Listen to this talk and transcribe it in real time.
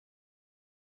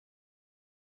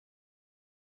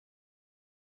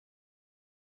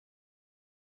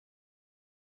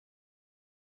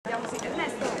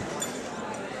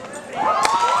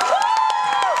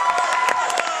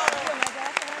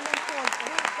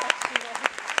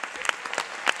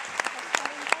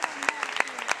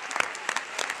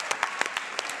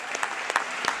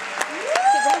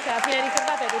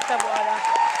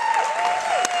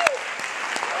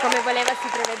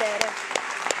prevedere.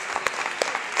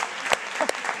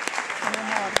 Sono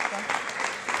morta.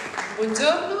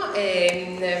 Buongiorno,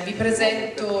 vi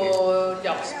presento gli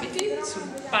ospiti sul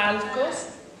palco.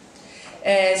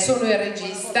 Sono il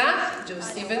regista, Joe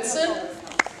Stevenson,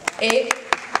 e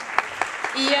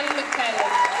Ian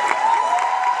McKellen.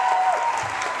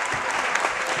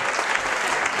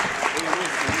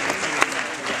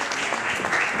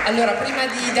 Allora, prima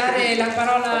di dare la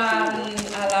parola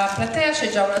alla platea, c'è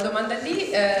già una domanda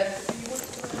lì.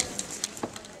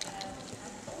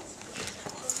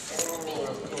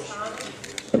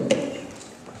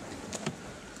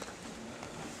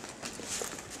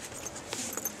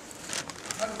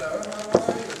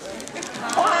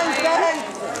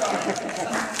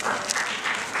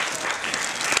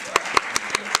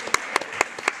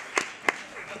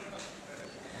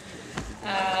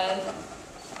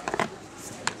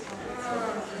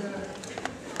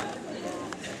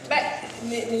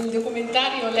 Nel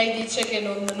documentario lei dice che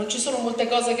non ci sono molte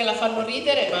cose che la fanno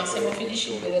ridere, ma siamo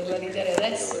felici di vederla ridere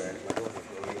adesso.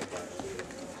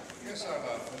 Yes, I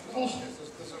laugh.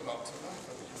 There's a lot to laugh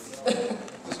at.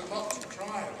 There's a lot to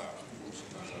cry about.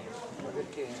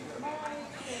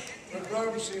 But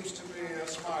Rome seems to be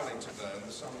smiling today, and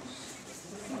the sun's...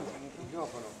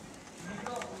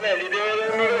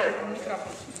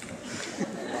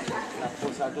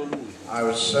 I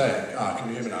was saying, can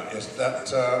you hear me now? Yes,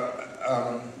 that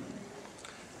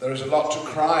there is a lot to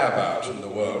cry about in the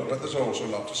world, but there's also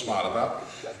a lot to smile about.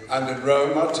 And in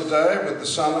Roma today, with the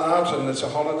sun out, and it's a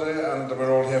holiday, and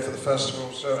we're all here for the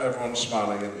festival, so everyone's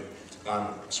smiling, and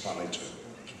I'm smiling too.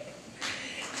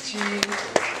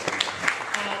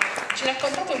 Ci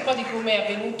raccontate un po' di come è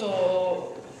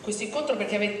avvenuto questo incontro,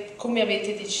 perché come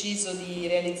avete deciso di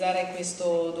realizzare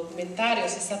questo documentario?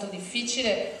 Se è stato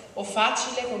difficile o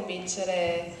facile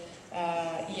convincere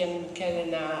Ian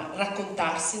McKellen a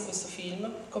raccontarsi in questo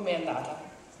film? Com'è andata?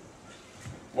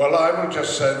 Well, I will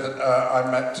just say that I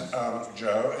met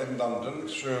Joe in London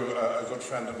through a good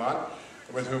friend of mine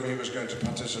with whom he was going to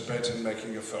participate in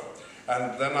making a film.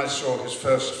 And then I saw his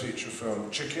first feature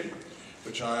film, Chicken,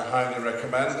 which I highly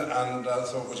recommend and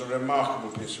thought was a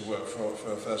remarkable piece of work for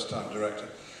a first-time director.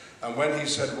 And when he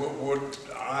said, would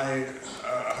I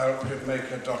help him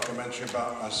make a documentary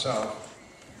about myself,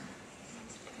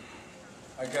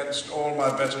 against all my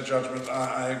better judgment,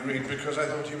 I agreed, because I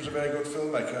thought he was a very good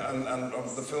filmmaker, and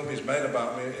the film he's made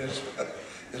about me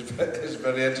is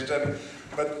very entertaining.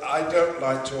 But I don't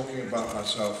like talking about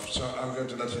myself, so I'm going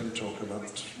to let him talk about me.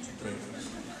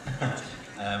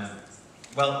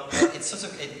 Well,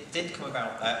 it did come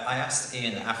about. I asked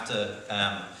Ian after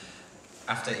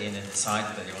Ian had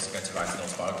decided that he wasn't going to write an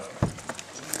autobiography,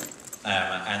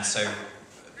 and so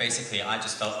basically I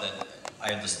just felt that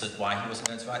I understood why he wasn't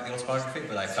going to write the autobiography,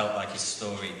 but I felt like his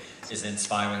story is an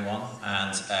inspiring one,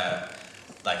 and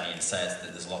like Ian said,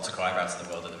 that there's a lot to cry about in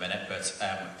the world at the minute, but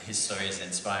his story is an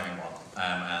inspiring one,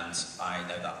 and I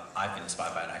know that I've been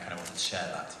inspired by it, and I kind of wanted to share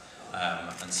that.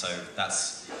 And so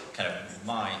that's kind of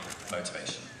my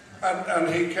motivation. And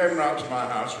he came round to my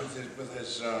house with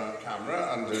his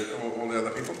camera and all the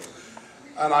other people,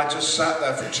 and I just sat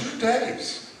there for 2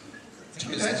 days.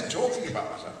 2 days talking about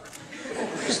myself.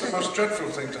 It's the most dreadful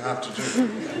thing to have to do.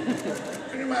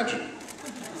 Can you imagine?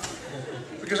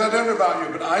 Because I don't know about you,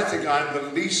 but I think I'm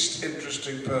the least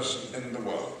interesting person in the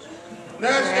world.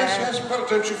 Yes. Well,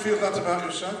 don't you feel that about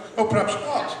yourself? Oh, perhaps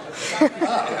not.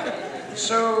 Yeah.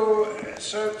 So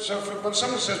when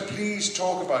someone says, please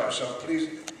talk about yourself, please,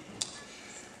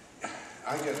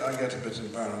 I get a bit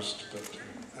embarrassed, but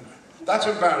anyway. That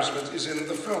embarrassment is in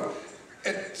the film.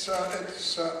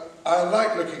 I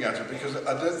like looking at it because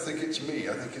I don't think it's me.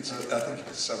 I think it's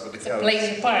somebody else.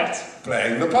 Playing the part.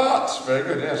 Playing the part. Very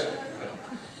good, yes.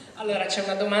 Allora, c'è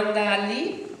una domanda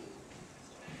lì.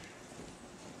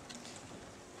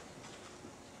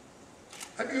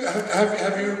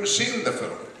 Have you seen the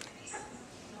film?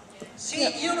 Sì,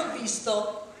 io l'ho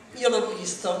visto.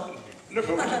 The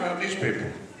film is about these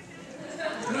people.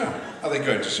 No. Are they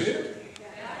going to see it?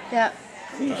 Yeah.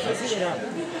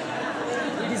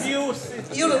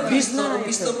 Io l'ho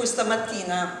visto questa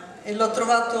mattina e l'ho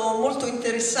trovato molto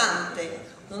interessante.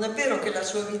 Non è vero che la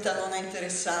sua vita non è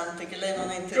interessante, che lei non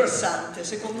è interessante,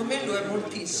 secondo me lo è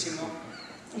moltissimo.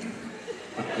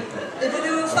 E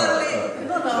volevo farle,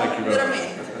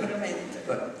 veramente,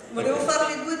 volevo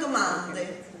farle 2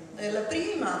 domande. La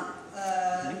prima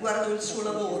riguardo il suo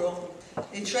lavoro,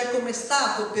 e cioè com'è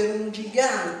stato per un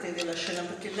gigante della scena,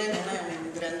 perché lei non è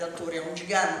un grande attore, è un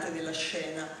gigante della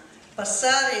scena,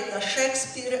 passare da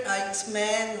Shakespeare a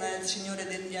X-Men, Il Signore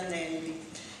degli Anelli.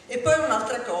 E poi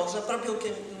un'altra cosa, proprio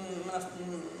che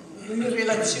in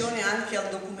relazione anche al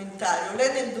documentario.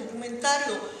 Lei nel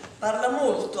documentario parla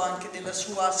molto anche della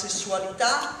sua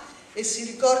sessualità e si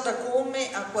ricorda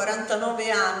come a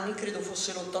 49 anni, credo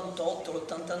fosse l'88,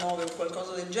 l'89 o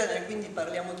qualcosa del genere, quindi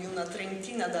parliamo di una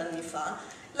trentina d'anni fa,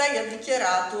 lei ha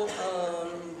dichiarato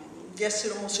di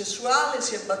essere omosessuale,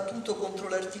 si è battuto contro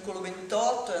l'articolo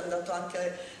 28, è andato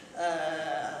anche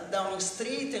a Downing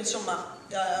Street, insomma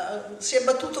si è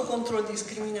battuto contro le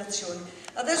discriminazioni.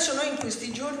 Adesso noi in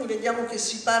questi giorni vediamo che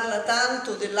si parla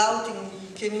tanto dell'outing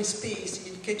di Kevin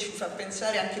Spacey, che ci fa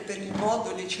pensare anche per il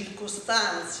modo e le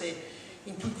circostanze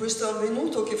in cui questo è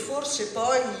avvenuto, che forse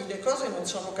poi le cose non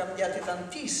sono cambiate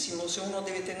tantissimo se uno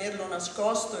deve tenerlo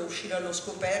nascosto e uscire allo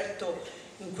scoperto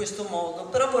in questo modo.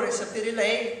 Però vorrei sapere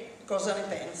lei cosa ne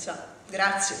pensa.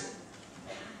 Grazie.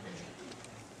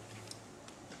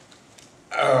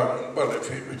 Well,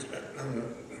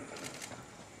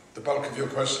 the bulk of your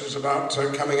question is about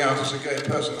coming out as a gay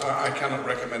person. I cannot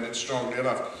recommend it strongly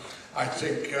enough. I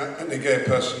think any gay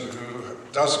person who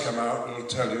does come out will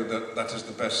tell you that that is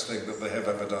the best thing that they have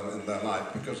ever done in their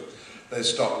life, because they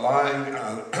stop lying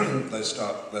and they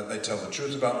tell the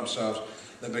truth about themselves.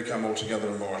 They become altogether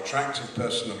a more attractive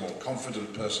person, a more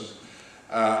confident person,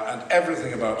 and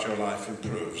everything about your life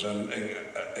improves, and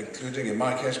including, in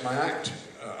my case, my acting.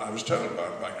 I was told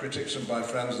by critics and by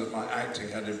friends that my acting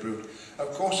had improved.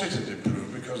 Of course it had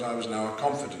improved, because I was now a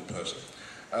confident person.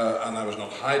 And I was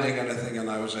not hiding anything, and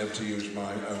I was able to use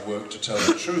my work to tell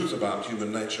the truth about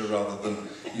human nature rather than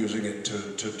using it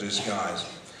to disguise.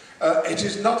 It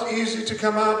is not easy to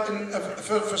come out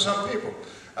for some people.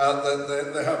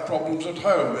 They have problems at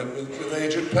home with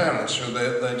aged parents who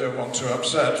they don't want to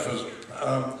upset.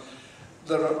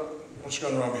 What's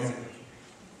going wrong here?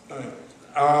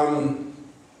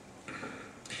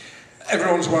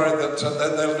 Everyone's worried that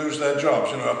they'll lose their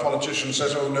jobs. You know, a politician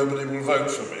says, "Oh, nobody will vote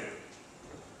for me."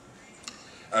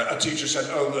 A teacher said,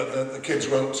 "Oh, the kids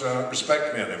won't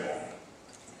respect me anymore.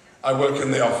 I work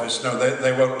in the office. No,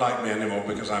 they won't like me anymore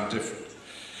because I'm different."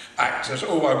 Actors,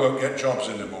 "Oh, I won't get jobs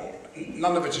anymore."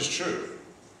 None of it is true.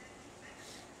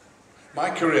 My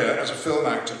career as a film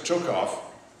actor took off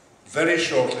very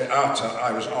shortly after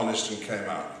I was honest and came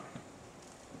out.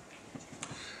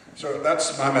 So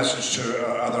that's my message to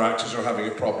other actors who are having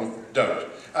a problem. Don't.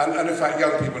 And in fact,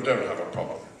 young people don't have a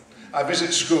problem. I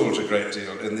visit schools a great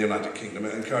deal in the United Kingdom,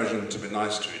 encouraging them to be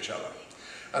nice to each other.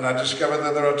 And I discovered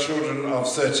that there are children of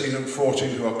 13 and 14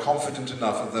 who are confident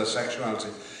enough of their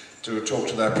sexuality to talk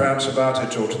to their parents about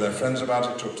it, talk to their friends about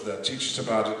it, talk to their teachers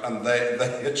about it, and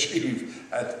they achieve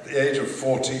at the age of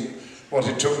 14 what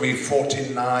it took me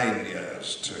 49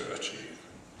 years to achieve.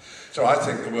 So I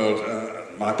think the world,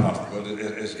 my part of the world,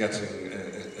 is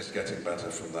getting better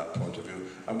from that point of view.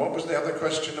 And what was the other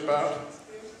question about?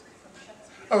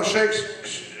 Oh, Shakespeare,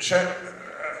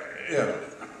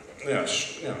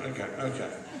 okay.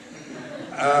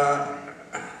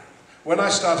 When I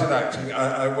started acting,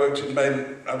 I worked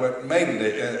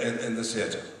mainly in the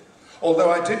theatre.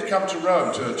 Although I did come to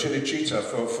Rome, to Cinecittà,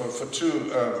 for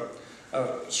two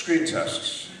screen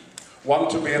tests. One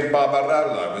to be in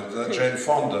Barbarella with Jane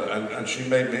Fonda, and she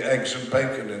made me eggs and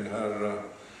bacon in her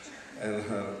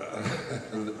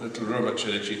little room at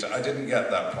Cinecittà. I didn't get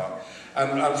that part.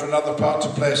 And for another part to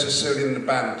play a Sicilian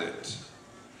bandit.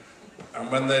 And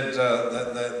when they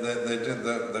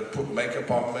put makeup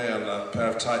on me and a pair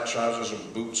of tight trousers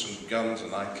and boots and guns,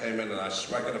 and I came in and I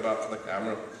swaggered about for the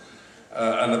camera.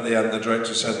 And at the end, the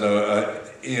director said, no,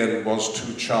 Ian was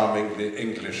too charmingly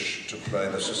English to play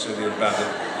the Sicilian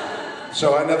bandit.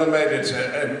 So I never made it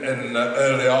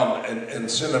early on in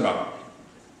cinema.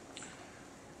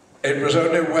 It was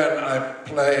only when I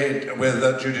played with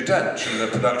Judi Dench in the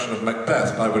production of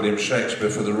Macbeth by William Shakespeare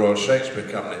for the Royal Shakespeare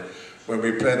Company, when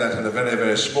we played that in a very,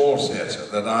 very small theatre,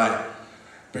 that I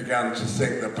began to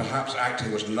think that perhaps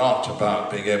acting was not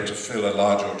about being able to fill a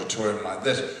large auditorium like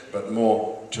this, but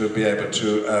more to be able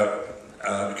to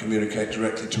communicate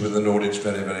directly with an audience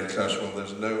very, very close. Well,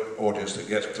 there's no audience that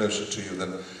gets closer to you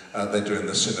than they do in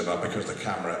the cinema, because the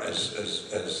camera is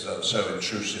so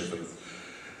intrusive.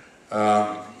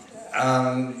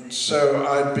 And so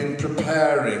I'd been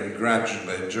preparing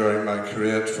gradually during my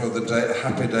career for the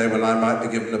happy day when I might be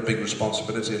given a big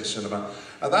responsibility in cinema.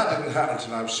 And that didn't happen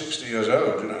until I was 60 years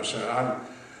old, you know, so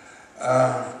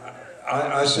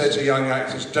I say to young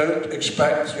actors, don't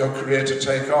expect your career to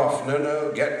take off.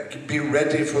 No, be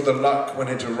ready for the luck when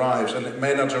it arrives, and it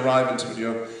may not arrive until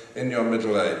you're in your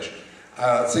middle age.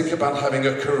 Think about having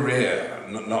a career,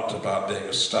 not about being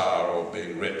a star or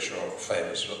being rich or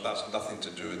famous, but that's nothing to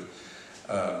do with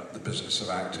the business of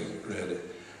acting, really.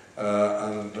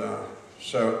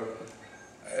 So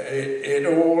it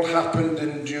all happened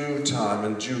in due time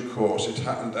and due course. It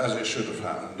happened as it should have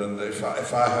happened. And if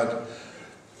I had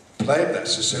played that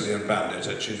Sicilian bandit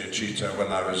at Cinecittà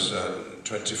when I was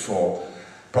 24,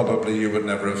 probably you would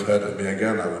never have heard of me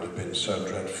again. I would have been so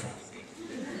dreadful.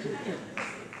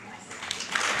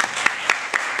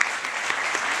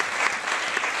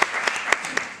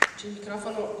 C'è il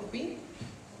microfono qui.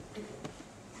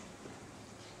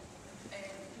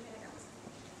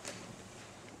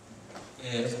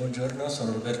 Buongiorno,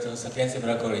 sono Roberto Sapienza per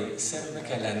la Corriere. Sir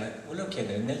McKellen, volevo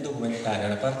chiedere nel documentario,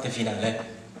 la parte finale.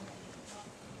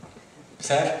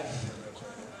 Sir?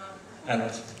 Ah no.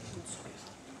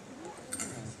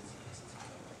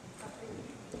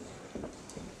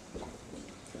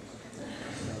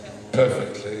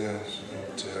 Perfectly, yes.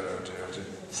 Oh dear, oh dear, oh dear.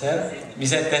 Sir? Mi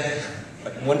sente?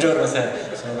 Buongiorno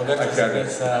Sir, sono Roberto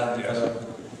Sapienza di Padova.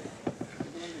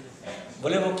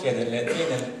 Volevo chiederle, lei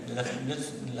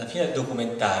nella fine del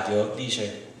documentario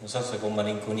dice, non so se con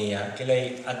malinconia, che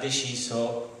lei ha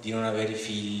deciso di non avere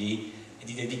figli e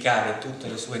di dedicare tutte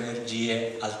le sue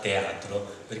energie al teatro,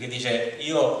 perché dice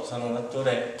io sono un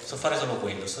attore, so fare solo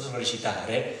quello, so solo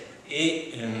recitare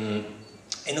e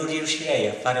non riuscirei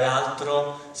a fare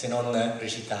altro se non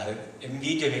recitare.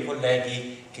 Invidio i miei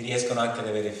colleghi che riescono anche ad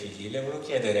avere figli. Le volevo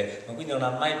chiedere, ma quindi non ha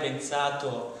mai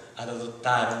pensato ad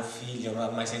adottare un figlio, non ha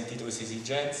mai sentito questa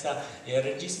esigenza? E al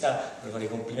regista volevo fare i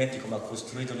complimenti come ha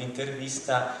costruito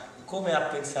l'intervista, come ha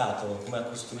pensato, come ha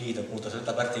costruito appunto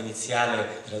la parte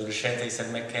iniziale dell'adolescente di Sir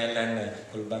McKellen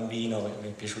col bambino, mi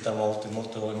è piaciuta molto, è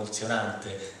molto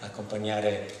emozionante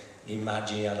accompagnare le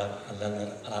immagini alla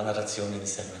narrazione di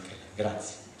Sir McKellen.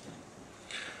 Grazie.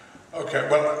 Okay,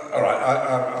 well, all right,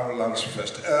 I will answer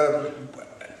first.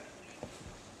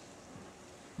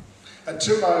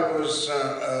 Until I was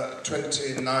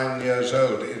 29 years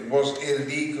old, it was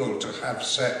illegal to have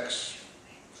sex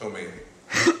for me.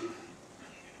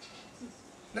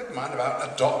 Never mind about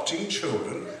adopting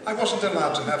children. I wasn't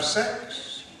allowed to have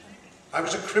sex. I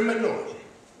was a criminal.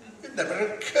 It never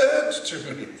occurred to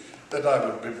me that I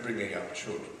would be bringing up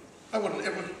children. It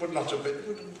would not have been, it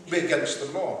would be against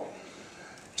the law.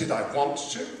 Did I want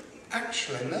to?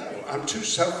 Actually, no. I'm too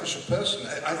selfish a person.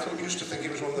 I used to think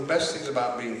it was one of the best things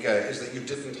about being gay is that you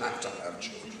didn't have to have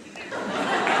children.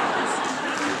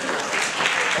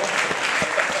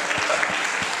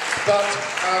 But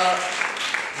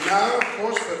now, of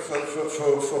course,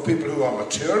 for people who are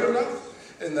mature enough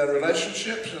in their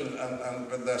relationships and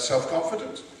when they're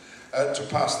self-confident, to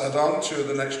pass that on to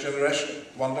the next generation,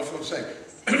 wonderful thing.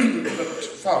 But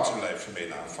far too late for me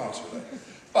now, far too late.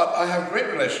 But I have a great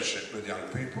relationship with young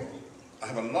people. I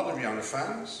have a lot of young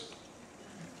fans.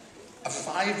 A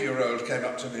 5-year-old came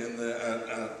up to me in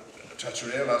the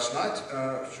trattoria last night.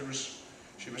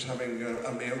 She was having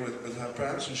a meal with her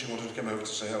parents, and she wanted to come over to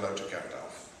say hello to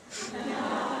Gandalf.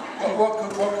 Well,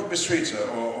 what could be sweeter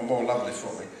or more lovely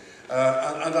for me?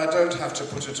 And I don't have to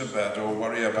put her to bed or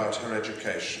worry about her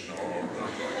education.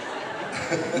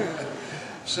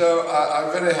 So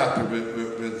I'm very happy with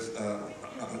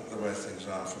the way things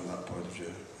are from that point of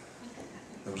view.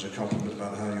 There was a compliment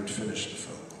about how you'd finished the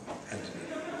film.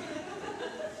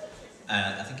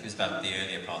 I think it was about the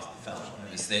earlier part of the film.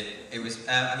 It was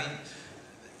I mean,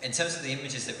 in terms of the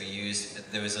images that we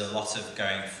used, there was a lot of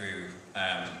going through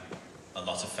a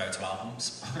lot of photo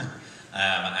albums,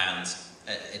 and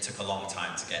it took a long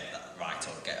time to get that right,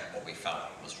 or get what we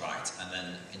felt was right. And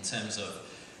then in terms of,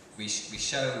 we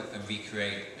show and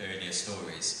recreate earlier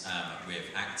stories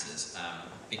with actors,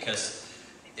 because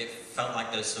it felt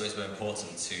like those stories were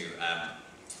important to,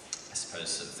 I suppose,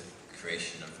 sort of the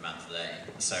creation of Mandalay.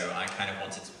 So I kind of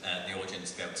wanted the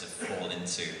audience to be able to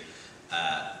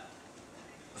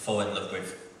fall in love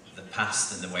with the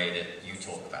past and the way that you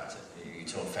talk about it. You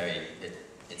talk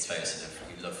it's very sort of,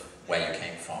 you love where you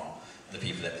came from, the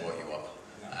people that brought you up.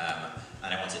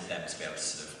 And I wanted them to be able to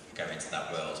sort of go into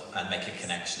that world and make a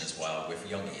connection as well with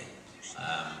young Ian,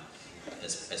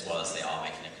 as well as they are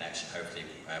making a connection, hopefully,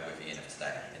 with Ian of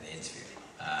today in the interview.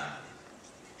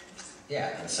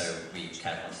 Yeah, and so we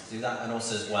kind of wanted to do that, and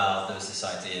also as well, there was this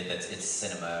idea that it's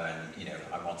cinema, and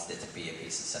I wanted it to be a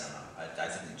piece of cinema. I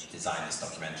didn't design this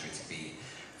documentary to be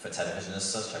for television as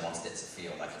such. I wanted it to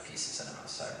feel like a piece of cinema,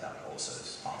 so that also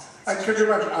is part of it. I could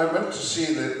imagine, I went to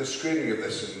see the screening of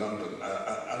this in London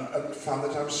and found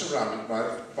that I was surrounded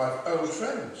by old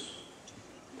friends,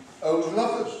 old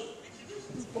lovers.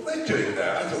 What were they doing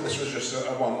there? I thought this was just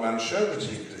a one-man show that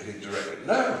he directed.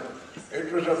 No,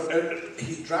 it was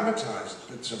he dramatised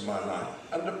bits of my life.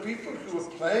 And the people who were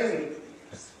playing,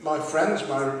 my friends,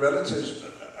 my relatives,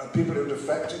 people who'd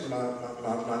affected my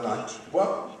life,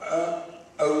 were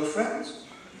old friends.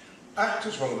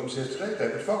 actors, one of them's here today,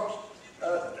 David Fox.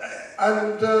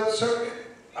 So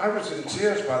I was in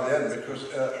tears by the end because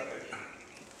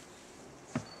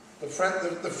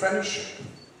the friendship,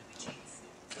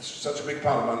 such a big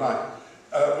part of my life,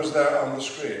 was there on the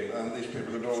screen, and these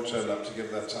people had all turned up to give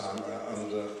their time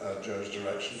under Joe's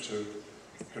direction to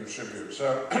contribute.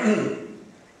 So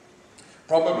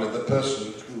probably the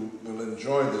person who will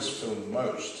enjoy this film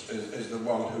most is the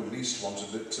one who least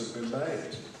wanted it to be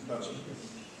made.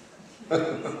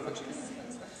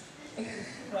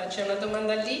 Allora, c'è una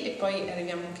domanda lì e poi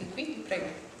arriviamo anche qui, prego.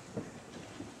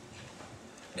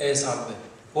 Salve,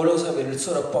 volevo sapere il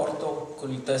suo rapporto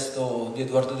con il testo di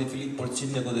Edoardo De Filippo, il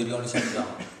sindaco di Rione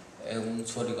Sant'Anna, è un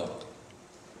suo ricordo.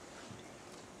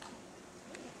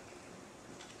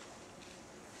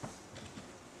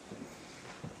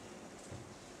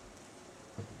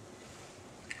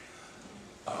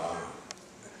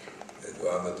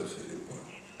 Edoardo De Filippo.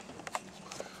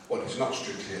 Well, he's not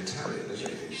strictly Italian, is he?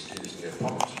 He's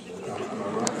Neapolitan. Am I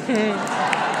right?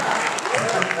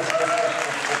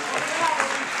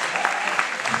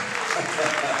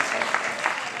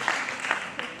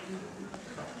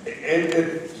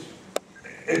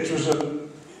 It was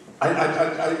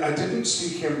I didn't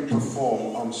see him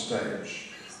perform on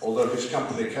stage, although his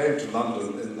company came to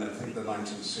London in, I think, the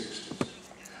 1960s.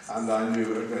 And I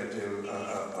knew a great deal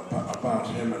about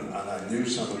him, and I knew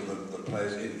some of the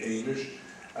plays in English.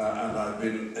 And I've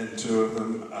been in two of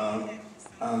them,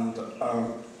 and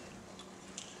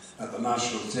at the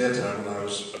National Theatre when I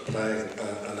was playing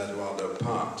an Edoardo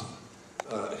part,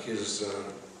 his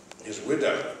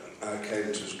widow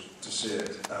came to see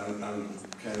it and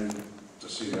came to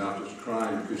see me afterwards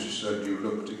crying because she said you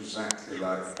looked exactly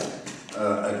like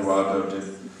Edoardo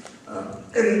did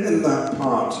in that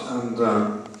part, and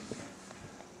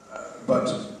but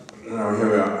now here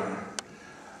we are.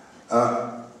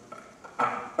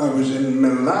 I was in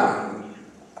Milan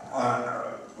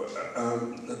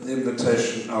at the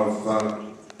invitation of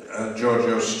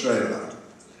Giorgio Strehla,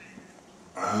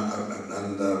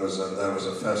 and there was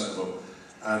a festival,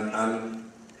 and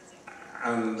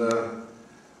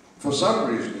for some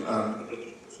reason,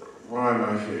 why am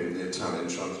I hearing the Italian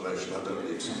translation? I don't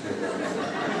need to hear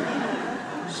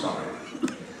that. Sorry.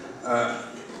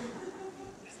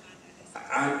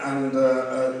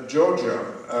 Giorgio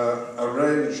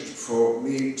arranged for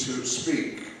me to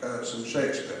speak some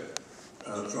Shakespeare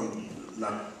from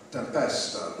La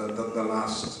Tempesta, the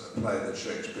last play that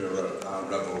Shakespeare wrote. Our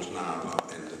revels now are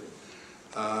ended.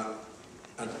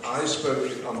 And I spoke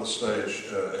it on the stage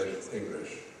in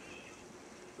English.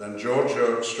 Then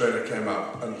Giorgio Strehla came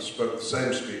up and spoke the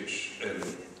same speech in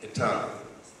Italian.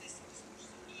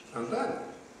 And then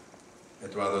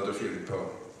Edoardo De Filippo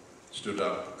stood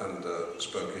up and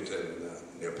spoke it in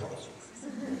Neapolitan.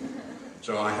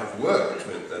 So I have worked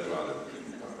with Edoardo,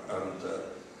 and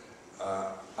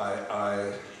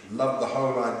I love the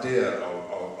whole idea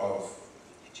of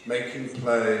making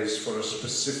plays for a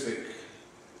specific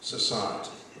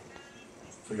society,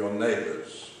 for your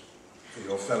neighbours, for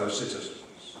your fellow citizens,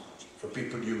 for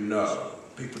people you know,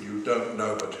 people you don't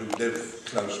know but who live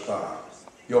close by,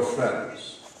 your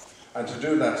friends, and to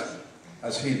do that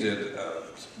as he did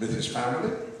with his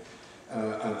family,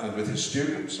 and with his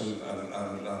students, and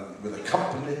with a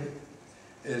company,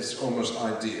 is almost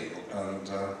ideal. And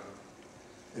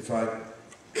if I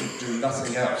could do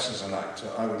nothing else as an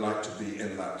actor, I would like to be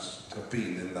in that, to have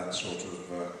been in that sort of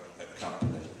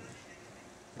company.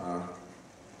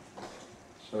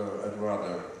 So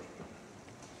Edoardo,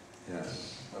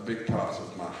 yes, a big part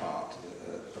of my heart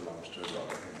belongs to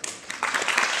Edoardo.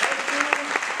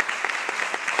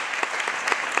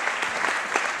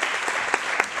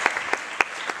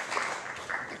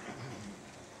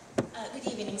 Good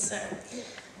evening, sir.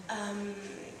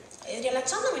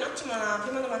 Riallacciandomi un attimo alla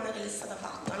prima domanda che le è stata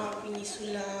fatta, no? Quindi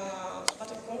sul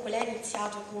fatto che comunque lei ha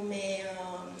iniziato come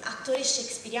attore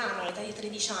shakespeariano all'età di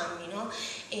 13 anni, no?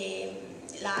 E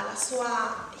la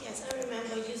sua... Yes, I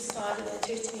remember you started at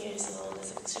 13 years old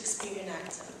as a Shakespearean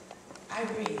actor. I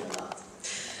breathe a lot.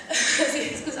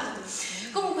 Sì, scusate.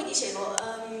 Comunque dicevo,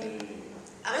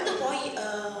 avendo poi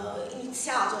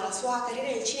iniziato la sua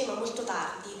carriera nel cinema molto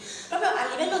tardi, proprio a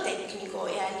livello tecnico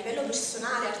e a livello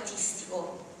personale,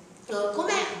 artistico,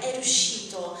 come è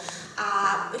riuscito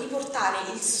a riportare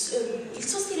il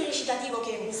suo stile recitativo,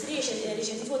 che è un stile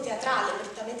recitativo teatrale,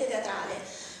 prettamente teatrale,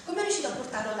 come è riuscito a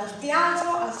portarlo dal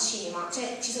teatro al cinema?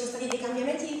 Cioè, ci sono stati dei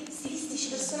cambiamenti stilistici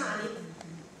personali?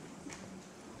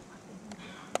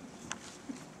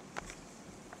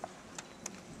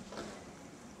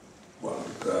 Well,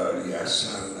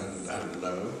 yes and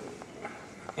no.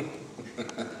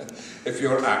 if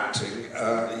you're acting,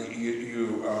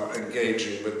 you are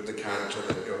engaging with the character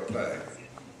that you're playing.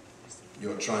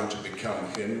 You're trying to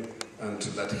become him and to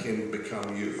let him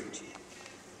become you.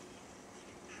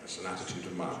 That's an attitude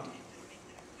of mind.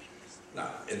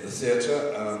 Now, in the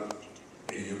theatre,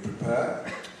 you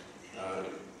prepare,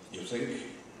 you think,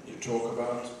 you talk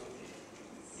about,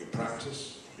 you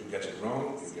practice, you get it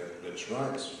wrong, you get it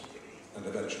right, and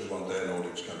eventually one day an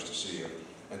audience comes to see you,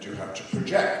 and you have to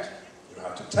project. You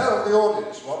have to tell the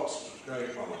audience what's going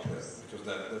on up here, because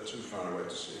they're too far away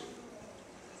to see.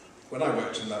 When I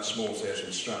worked in that small theatre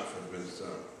in Stratford with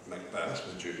Macbeth,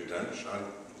 with Judi Dench, I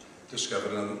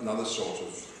discovered another sort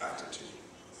of attitude,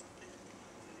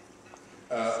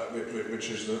 which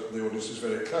is that the audience is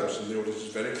very close, and the audience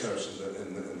is very close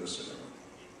in the cinema.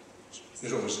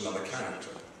 There's almost another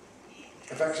character.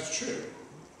 In fact, it's true.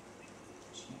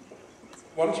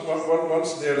 Once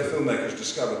the early filmmakers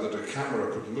discovered that a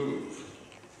camera could move,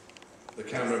 the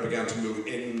camera began to move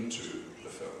into the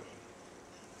film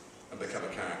and become a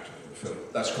character in the film.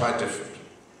 That's quite different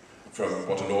from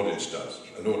what an audience does.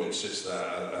 An audience sits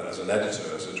there as an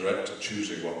editor, as a director,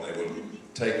 choosing what they will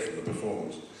take from the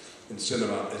performance. In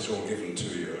cinema, it's all given to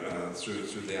you through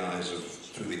the eye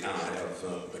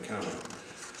of the camera.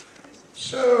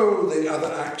 So the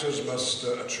other actors must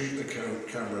treat the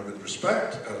camera with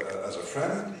respect, as a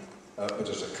friend, but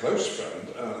as a close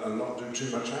friend, and not do too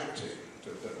much acting.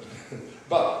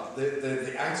 But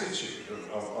the attitude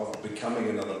of becoming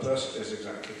another person is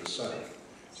exactly the same.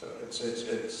 So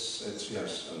it's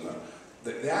yes and no.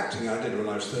 The acting I did when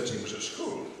I was 13 was at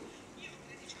school.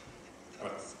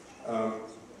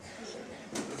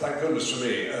 Thank goodness for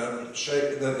me,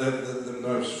 the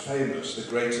most famous, the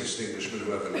greatest Englishman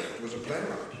who ever lived was a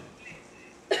playwright.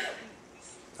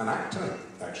 An actor,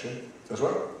 actually, as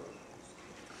well.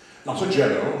 Not a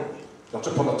general, not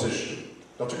a politician,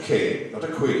 not a king, not a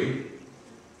queen.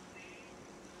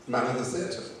 Man of the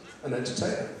theatre, an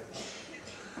entertainer.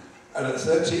 And at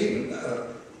 13,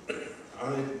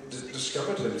 I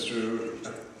discovered him through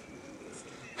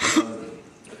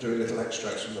doing little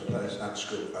extracts from the plays at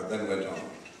school. I then went on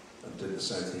and did the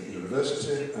same thing at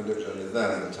university, and it was only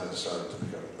then that I decided to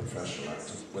become a professional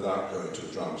actor without going to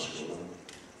a drama school.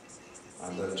 I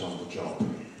learned on the job.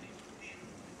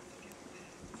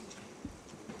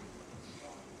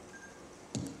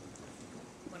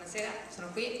 Buonasera, sono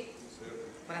qui.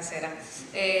 Buonasera.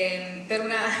 Per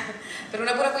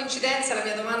una pura coincidenza la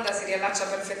mia domanda si riallaccia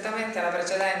perfettamente alla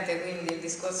precedente, quindi il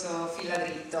discorso fila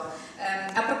dritto.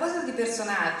 A proposito di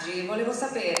personaggi, volevo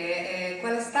sapere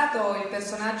qual è stato il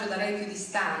personaggio da lei più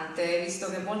distante, visto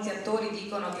che molti attori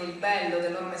dicono che il bello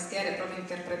del loro mestiere è proprio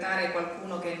interpretare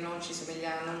qualcuno che non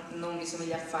vi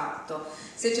somiglia affatto.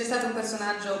 Se c'è stato un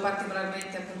personaggio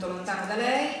particolarmente appunto lontano da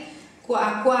lei,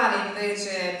 a quale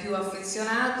invece è più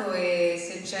affezionato, e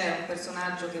se c'è un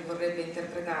personaggio che vorrebbe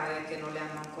interpretare che non le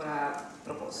hanno ancora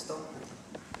proposto.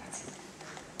 Grazie.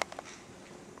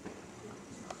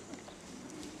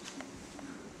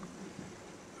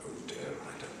 Oh dear,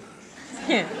 I don't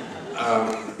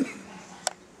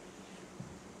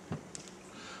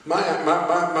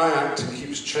know. My acting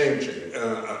keeps changing.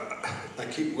 I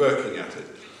keep working at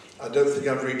it. I don't think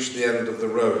I've reached the end of the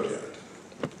road yet.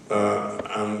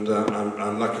 And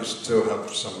I'm lucky to still have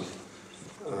some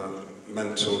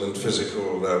mental and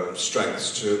physical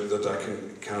strengths that I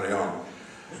can carry on.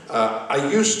 I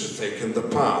used to think in the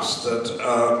past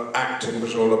that acting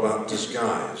was all about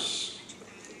disguise,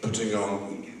 putting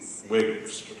on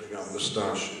wigs, putting on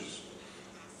moustaches,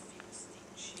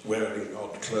 wearing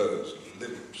odd clothes,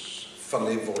 limps,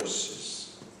 funny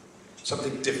voices,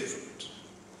 something different.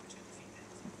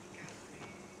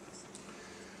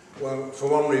 Well, for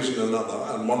one reason or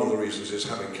another, and one of the reasons is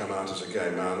having come out as a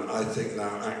gay man, I think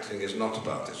now acting is not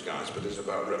about disguise, but is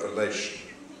about revelation.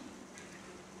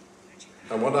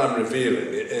 And what I'm revealing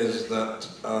is that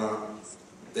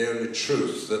the only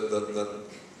truth, the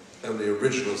only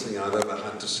original thing I've ever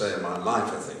had to say in my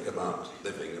life, I think, about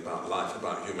living, about life,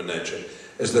 about human nature,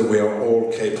 is that we are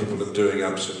all capable of doing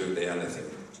absolutely anything.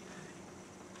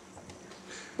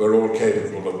 We're all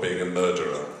capable of being a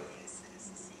murderer.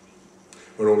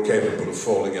 We're all capable of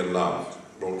falling in love.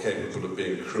 We're all capable of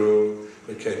being cruel.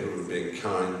 We're capable of being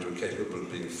kind. We're capable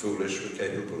of being foolish. We're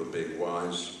capable of being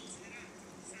wise.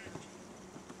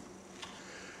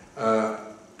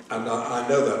 And I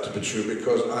know that to be true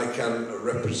because I can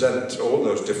represent all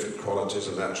those different qualities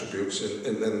and attributes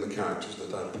in the characters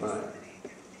that I play.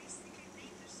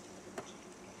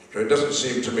 So it doesn't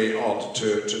seem to me odd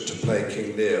to play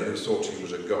King Lear, who thought he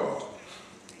was a god,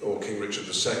 or King Richard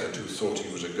II, who thought he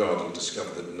was a god and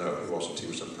discovered that no, he wasn't, he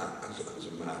was a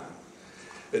man.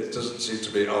 it doesn't seem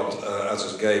to be odd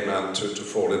as a gay man to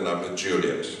fall in love with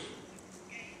Juliet.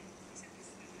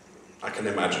 I can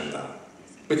imagine that.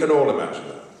 We can all imagine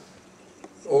that.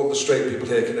 All the straight people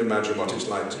here can imagine what it's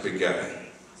like to be gay,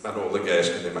 and all the gays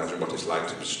can imagine what it's like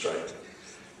to be straight.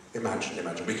 Imagine,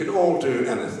 imagine. We can all do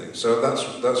anything. So that's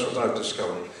what I've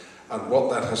discovered. And what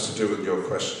that has to do with your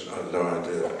question, I have no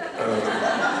idea.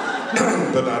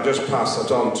 But I just pass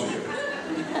that on to you.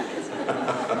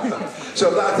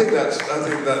 So I think that's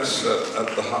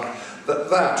at the heart.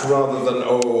 That rather than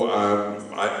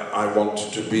I want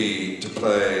to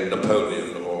play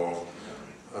Napoleon, or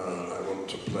I want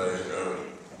to play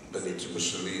Benito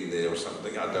Mussolini or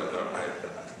something. I don't know.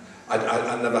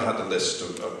 I never had a list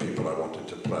of people I wanted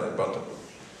to play, but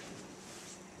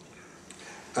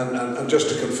and just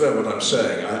to confirm what I'm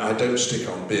saying, I don't stick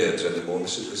on beards anymore.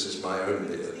 This is my own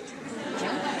beard.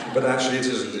 But actually,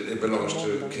 it belongs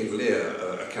to King Lear,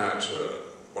 a character,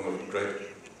 one of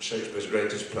Shakespeare's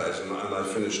greatest plays, and I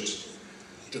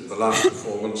did the last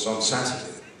performance on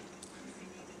Saturday.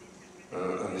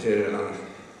 And here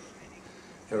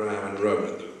I am in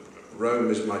Rome. Rome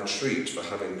is my treat for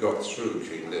having got through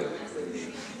King Lear.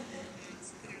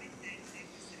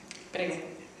 Prego.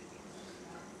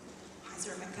 Hi,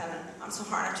 Sir McKellen. I'm so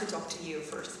honored to talk to you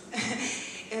first.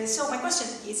 So my question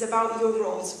is about your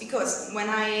roles, because when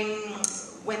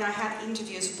I had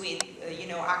interviews with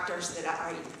actors that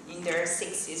are in their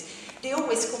 60s, they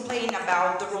always complain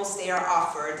about the roles they are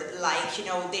offered, like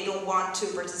they don't want to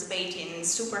participate in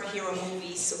superhero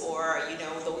movies or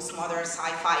those modern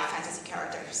sci-fi fantasy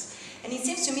characters. And it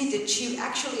seems to me that you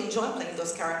actually enjoy playing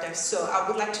those characters, so I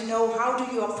would like to know, how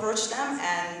do you approach them,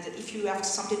 and if you have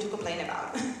something to complain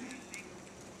about.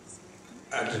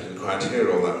 I didn't quite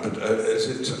hear all that, but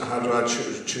how do I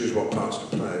choose what parts to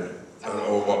play?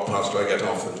 Or what parts do I get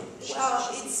offered? Well,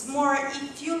 it's more,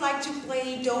 if you like to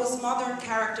play those modern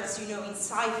characters, in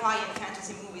sci-fi and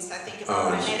fantasy movies, I think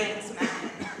about American Man.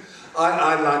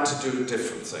 I like to do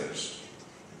different things,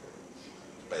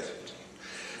 basically.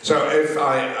 So if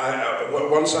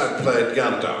once I played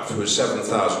Gandalf, who is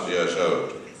 7,000 years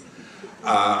old,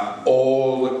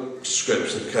 all the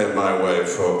scripts that came my way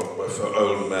were for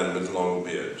old men with long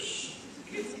beards.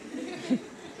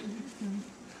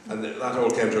 And that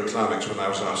all came to a climax when I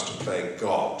was asked to play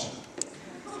God.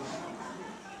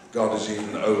 God is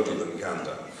even older than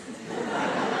Gandalf.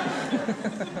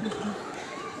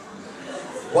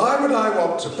 Why would I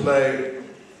want to play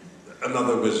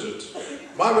another wizard?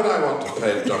 Why would I want to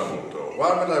play Dumbledore?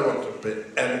 Why would I want to play...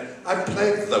 And I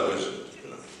played the wizard,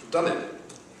 done it.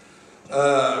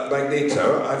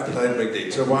 Magneto, I've played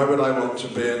Magneto. Why would I want to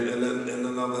be in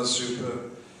another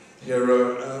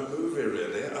superhero movie,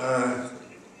 really?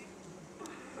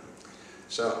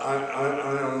 So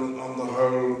I on the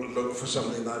whole, look for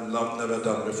something that I've never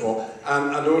done before.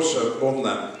 And also, more than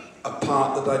that, a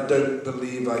part that I don't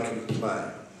believe I can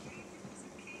play.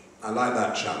 I like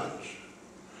that challenge.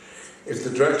 If the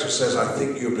director says, I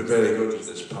think you'll be very good at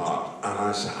this part, and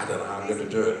I say, I don't know how I'm going to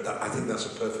do it, I think that's a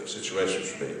perfect situation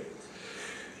for me.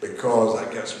 Because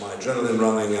that gets my adrenaline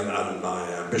running and my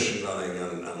ambition running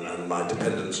and my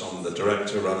dependence on the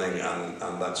director running,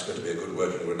 and that's going to be a good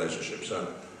working relationship. So,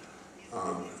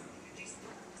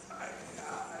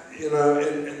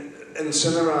 in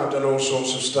cinema I've done all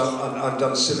sorts of stuff. I've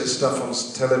done silly stuff on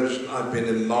television. I've been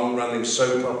in long-running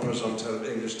soap operas on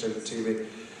English TV.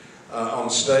 On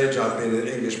stage I've been in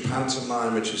English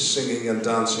pantomime, which is singing and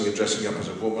dancing and dressing up as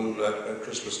a woman at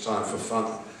Christmas time for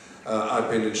fun. I've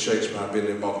been in Shakespeare, I've been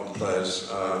in modern plays.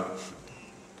 I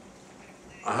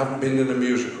haven't been in a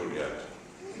musical yet.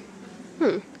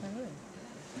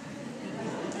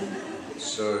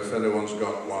 So if anyone's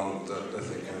got one that they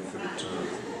think I could...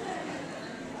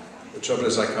 the trouble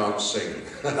is I can't sing.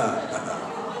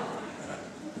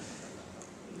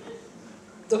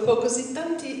 Dopo così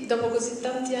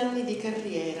tanti anni di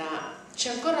carriera,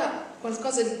 c'è ancora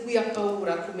qualcosa di cui ha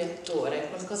paura come attore?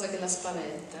 Qualcosa che la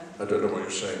spaventa? I don't know what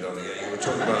you're saying, darling. You were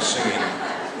talking about singing.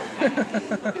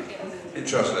 You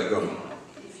translate, go on.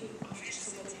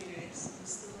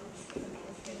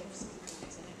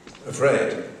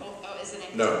 Afraid?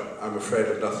 No, I'm afraid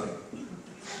of nothing.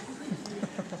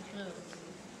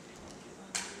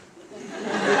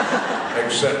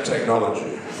 Except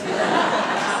technology.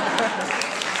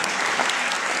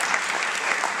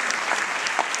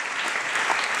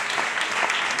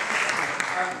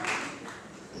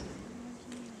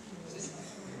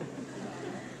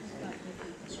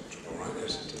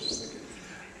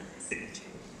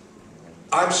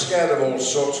 I'm scared of all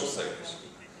sorts of things.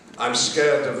 I'm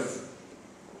scared of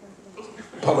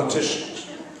politicians.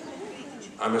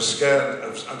 I'm scared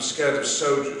of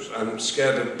soldiers. I'm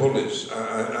scared of bullies.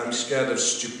 I'm scared of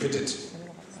stupidity.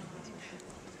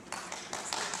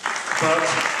 But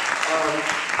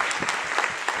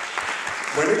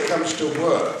when it comes to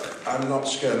work, I'm not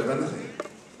scared of anything.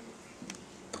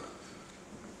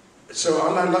 So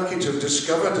I'm lucky to have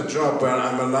discovered a job where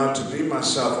I'm allowed to be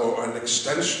myself, or an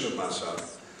extension of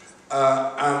myself,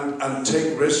 and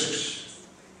take risks.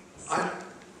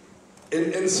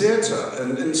 In theatre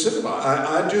and in cinema,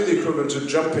 I do the equivalent of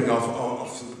jumping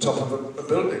off the top of a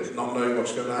building, not knowing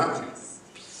what's going to happen.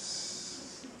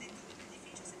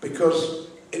 Because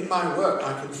in my work,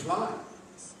 I can fly.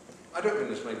 I don't mean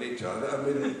this may need to. I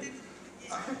mean,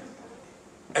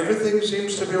 everything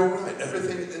seems to be all right.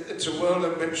 It's a world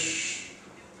in which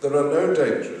there are no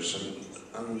dangers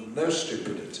and no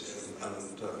stupidity.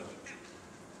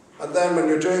 And then when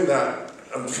you're doing that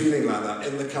and feeling like that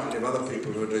in the company of other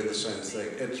people who are doing the same thing,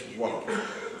 it's wonderful.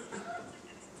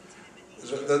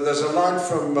 There's a line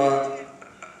from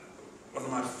one of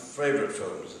my favourite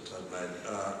films that I've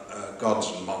made,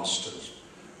 Gods and Monsters,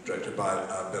 directed by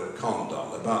Bill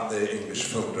Condon, about the English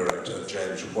film director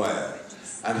James Whale.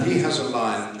 And he has a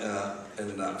line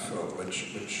in that film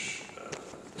which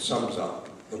sums up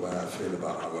the way I feel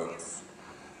about my work.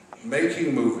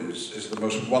 Making movies is the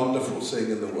most wonderful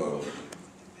thing in the world.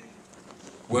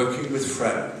 Working with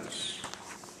friends,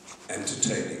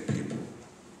 entertaining people.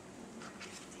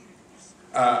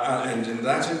 And in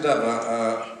that endeavour,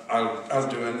 I'll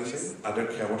do anything. I don't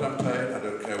care what I'm paid, I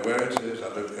don't care where it is, I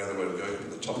don't care whether we're going to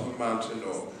the top of a mountain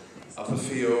or up a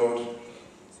fjord,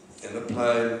 in a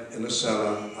plane, in a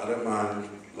cellar, I don't mind.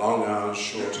 Long hours,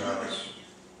 short hours.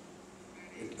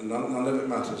 None of it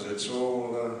matters. It's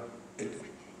all,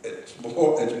 it's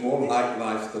more like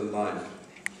life than life.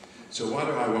 So why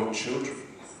do I want children?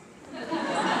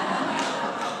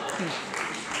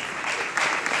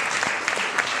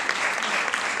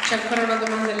 C'è ancora una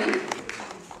domanda lì?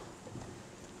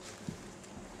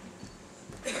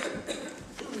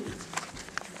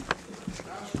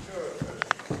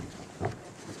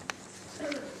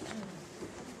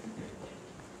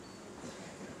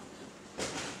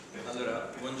 Allora,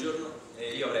 buongiorno,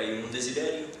 io avrei un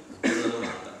desiderio e una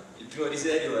domanda. Il primo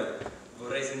desiderio è: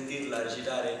 vorrei sentirla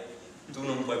recitare Tu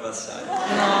non puoi passare.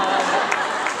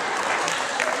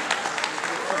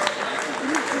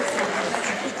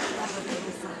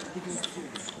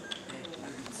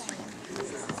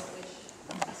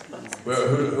 Well,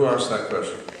 who asked that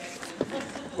question?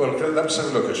 Well, let's have a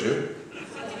look at you.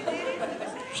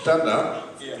 Stand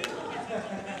up. Yeah.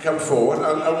 Come forward.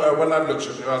 When I've looked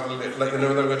at you, I'll let you know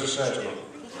what I'm going to say to them.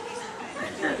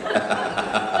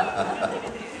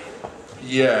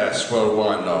 Yes, well,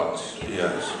 why not?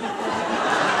 Yes.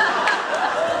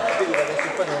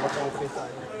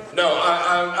 No,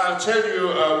 I'll tell you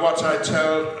what I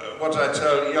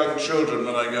tell young children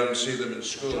when I go and see them in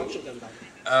schools.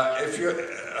 Are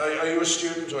you a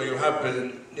student, or you have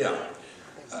been? Yeah.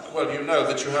 Well, you know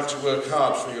that you have to work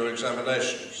hard for your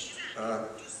examinations.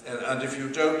 And if you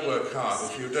don't work hard,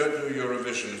 if you don't do your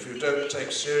revision, if you don't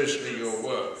take seriously your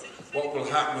work, what will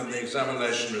happen when the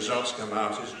examination results come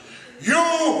out is,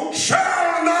 you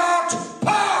shall not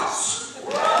pass!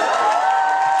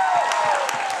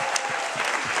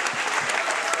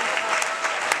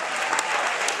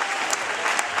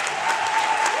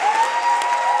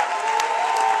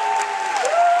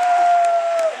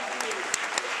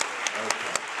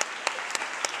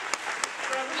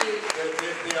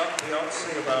 The odd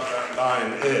thing about that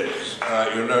line is,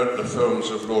 you know, the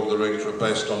films of Lord of the Rings were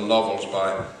based on novels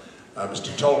by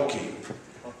Mr. Tolkien.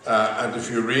 And if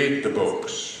you read the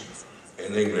books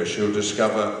in English, you'll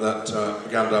discover that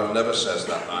Gandalf never says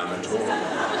that line at all.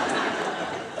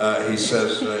 He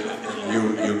says,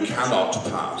 you cannot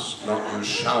pass, not you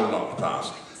shall not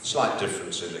pass. Slight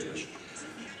difference in English.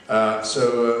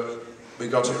 So we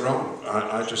got it wrong.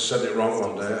 I just said it wrong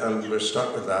one day, and we're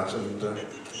stuck with that, and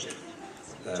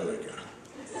there we go.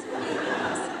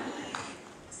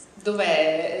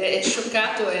 Dov'è? È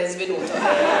scioccato e svenuto.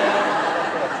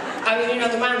 Avevi una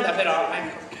domanda però,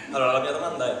 ecco. Allora, la mia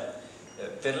domanda è,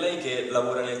 per lei che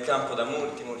lavora nel campo da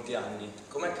molti anni,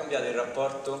 com'è cambiato il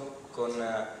rapporto con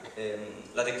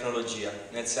la tecnologia?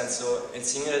 Nel senso, nel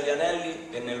Signore degli Anelli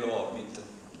e nello Hobbit.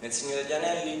 Nel Signore degli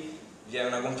Anelli vi è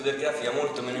una computer grafica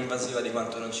molto meno invasiva di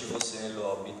quanto non ci fosse nello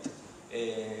Hobbit.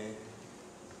 E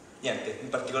niente, in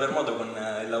particolar modo con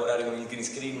lavorare con il green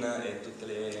screen e tutte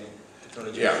le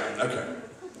tecnologie. Yeah, okay.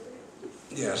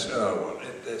 Yes, well,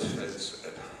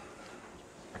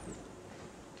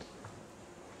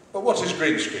 well, what is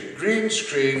green screen? Green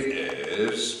screen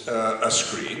is a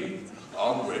screen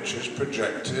on which is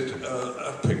projected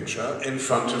a picture in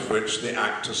front of which the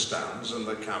actor stands and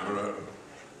the camera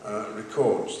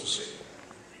records the scene.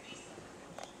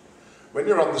 When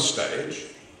you're on the stage,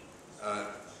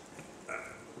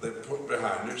 they put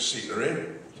behind you scenery.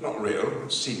 It's not real,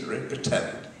 it's scenery,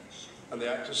 pretend. And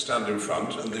the actors stand in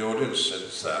front and the audience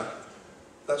sits there.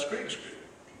 That's green screen.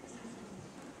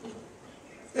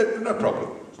 No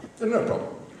problem. No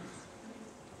problem.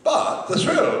 But the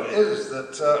thrill is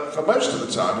that for most of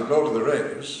the time in Lord of the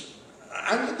Rings,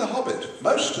 and in The Hobbit,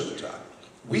 most of the time,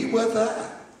 we were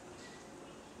there.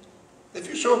 If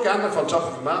you saw Gandalf on top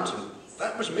of a mountain,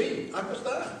 that was me. I was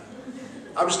there.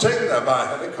 I was taken there by a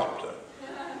helicopter.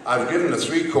 I was given a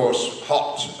 3-course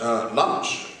hot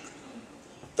lunch.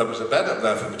 There was a bed up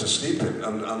there for me to sleep in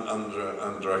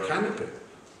under a canopy.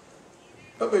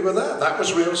 But we were there. That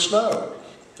was real snow.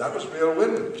 That was real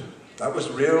wind. That was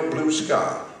real blue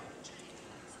sky.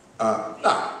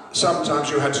 Now,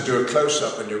 sometimes you had to do a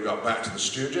close-up when you got back to the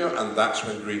studio, and that's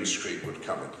when green screen would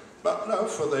come in. But no,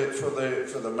 for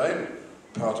the main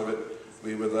part of it,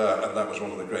 we were there, and that was one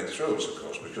of the great thrills, of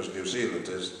course, because New Zealand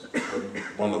is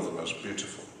one of the most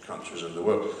beautiful countries in the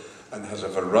world, and has a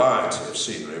variety of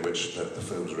scenery which the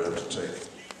films were able to take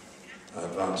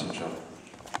advantage of.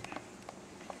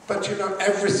 But you know,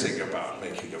 everything about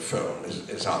making a film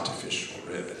is artificial,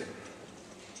 really.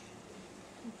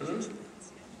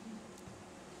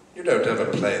 You don't ever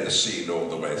play the scene all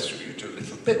the way through, you do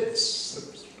little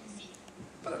bits.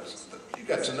 But you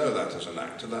get to know that as an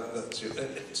actor,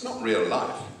 it's not real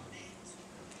life.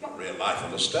 It's not real life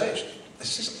on the stage.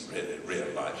 This isn't really real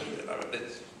life, you know it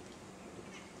is.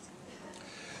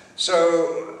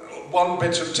 So, one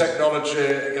bit of technology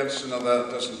against another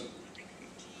doesn't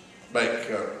make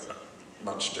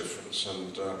much difference,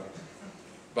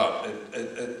 but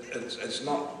it's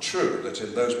not true that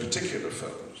in those particular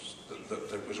films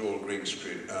that it was all green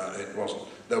screen. It wasn't.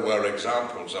 There were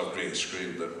examples of green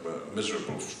screen that were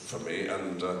miserable for me,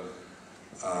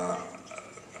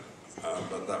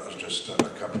 but that was just a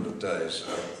couple of days.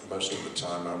 Most of the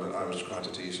time I was quite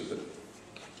at ease with it.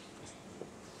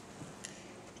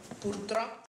 Purtroppo